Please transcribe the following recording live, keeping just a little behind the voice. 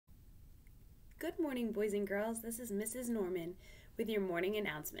Good morning, boys and girls. This is Mrs. Norman with your morning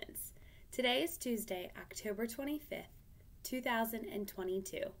announcements. Today is Tuesday, October 25th,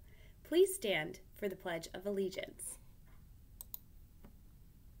 2022. Please stand for the Pledge of Allegiance.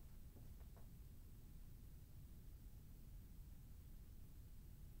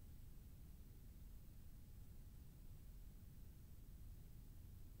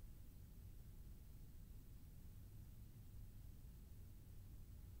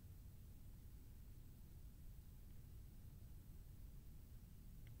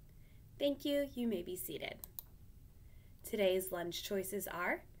 Thank you. You may be seated. Today's lunch choices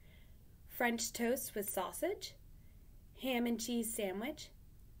are French toast with sausage, ham and cheese sandwich,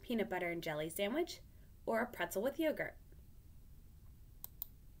 peanut butter and jelly sandwich, or a pretzel with yogurt.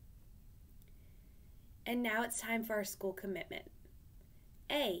 And now it's time for our school commitment.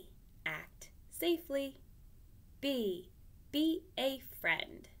 A. Act safely. B. Be a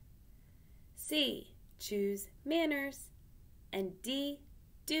friend. C. Choose manners. And D.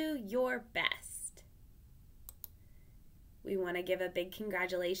 Do your best. We want to give a big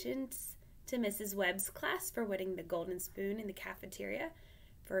congratulations to Mrs. Webb's class for winning the Golden Spoon in the cafeteria,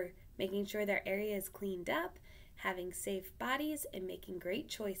 for making sure their area is cleaned up, having safe bodies, and making great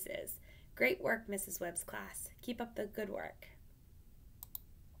choices. Great work, Mrs. Webb's class. Keep up the good work.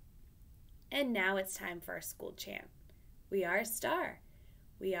 And now it's time for our school chant. We are a star.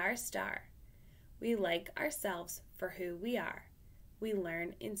 We are a star. We like ourselves for who we are. We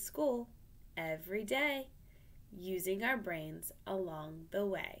learn in school every day, using our brains along the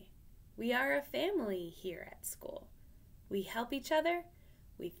way. We are a family here at school. We help each other.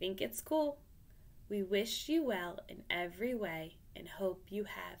 We think it's cool. We wish you well in every way and hope you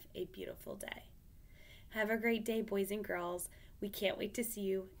have a beautiful day. Have a great day, boys and girls. We can't wait to see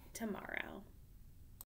you tomorrow.